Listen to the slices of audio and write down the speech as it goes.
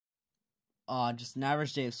just an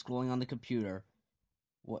average day of scrolling on the computer.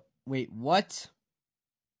 What? Wait, what?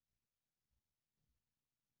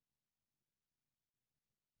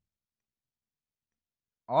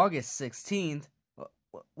 August 16th?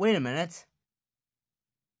 Wait a minute.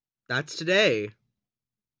 That's today.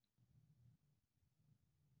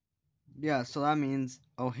 Yeah, so that means,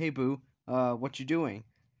 oh, hey, Boo, what you doing?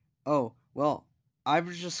 Oh, well, I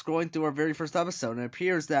was just scrolling through our very first episode, and it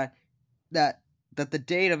appears that the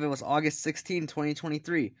date of it was August 16th,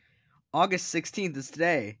 2023. August 16th is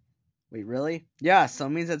today. Wait, really? Yeah, so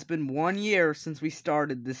it means it's been 1 year since we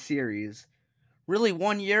started this series. Really,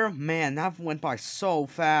 1 year? Man, that went by so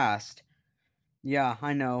fast. Yeah,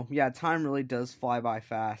 I know. Yeah, time really does fly by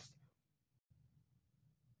fast.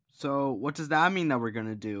 So, what does that mean that we're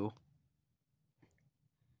gonna do?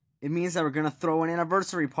 It means that we're gonna throw an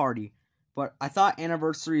anniversary party. But I thought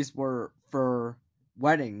anniversaries were for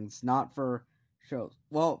weddings, not for shows.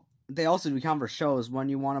 Well, they also do count for shows when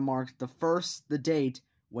you want to mark the date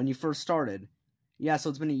when you first started. Yeah, so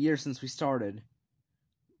it's been a year since we started.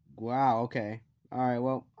 Wow, okay. Alright,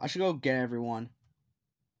 well, I should go get everyone.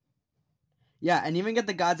 Yeah, and even get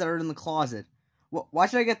the guys that are in the closet. Why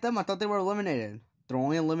should I get them? I thought they were eliminated. They're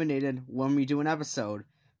only eliminated when we do an episode.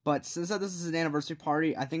 But since this is an anniversary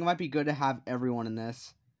party, I think it might be good to have everyone in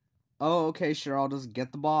this. Oh, okay, sure, I'll just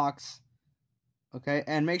get the box. Okay,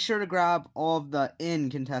 and make sure to grab all of the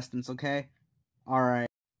contestants, okay? Alright.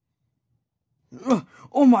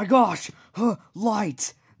 Oh my gosh!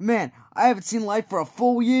 Light! Man, I haven't seen light for a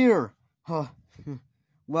full year!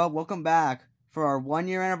 Well, welcome back for our 1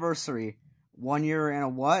 year anniversary. 1 year and a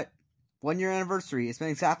what? 1 year anniversary. It's been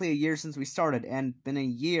exactly a year since we started, and been a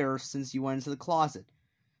year since you went into the closet.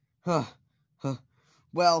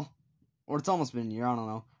 Well, or it's almost been a year, I don't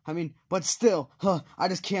know. I mean, but still, I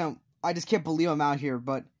just can't believe I'm out here,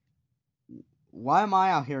 but why am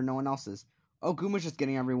I out here? No one else is. Oh, Goomba's just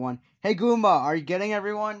getting everyone. Hey, Goomba, are you getting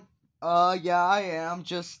everyone? Yeah, I am.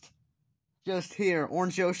 Just here.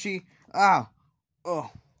 Orange Yoshi. Ow.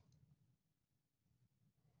 Oh.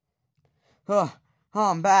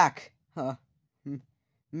 I'm back.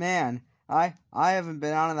 Man, I haven't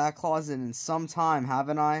been out of that closet in some time,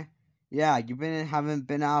 haven't I? Yeah, haven't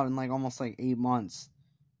been out in almost 8 months.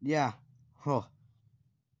 Yeah. Huh.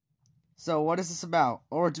 So what is this about?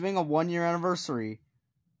 Oh, we're doing a 1 year anniversary.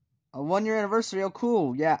 A 1 year anniversary? Oh,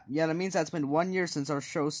 cool. Yeah, that means that's been 1 year since our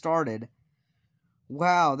show started.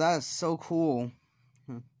 Wow, that is so cool.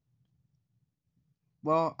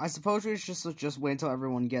 Well, I suppose we should just wait until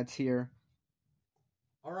everyone gets here.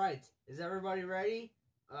 Alright, is everybody ready?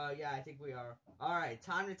 Yeah, I think we are. Alright,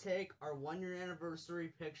 time to take our 1 year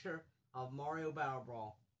anniversary picture of Mario Battle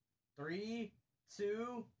Brawl. 3,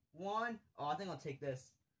 2, 1. Oh, I think I'll take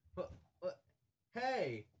this. But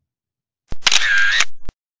hey,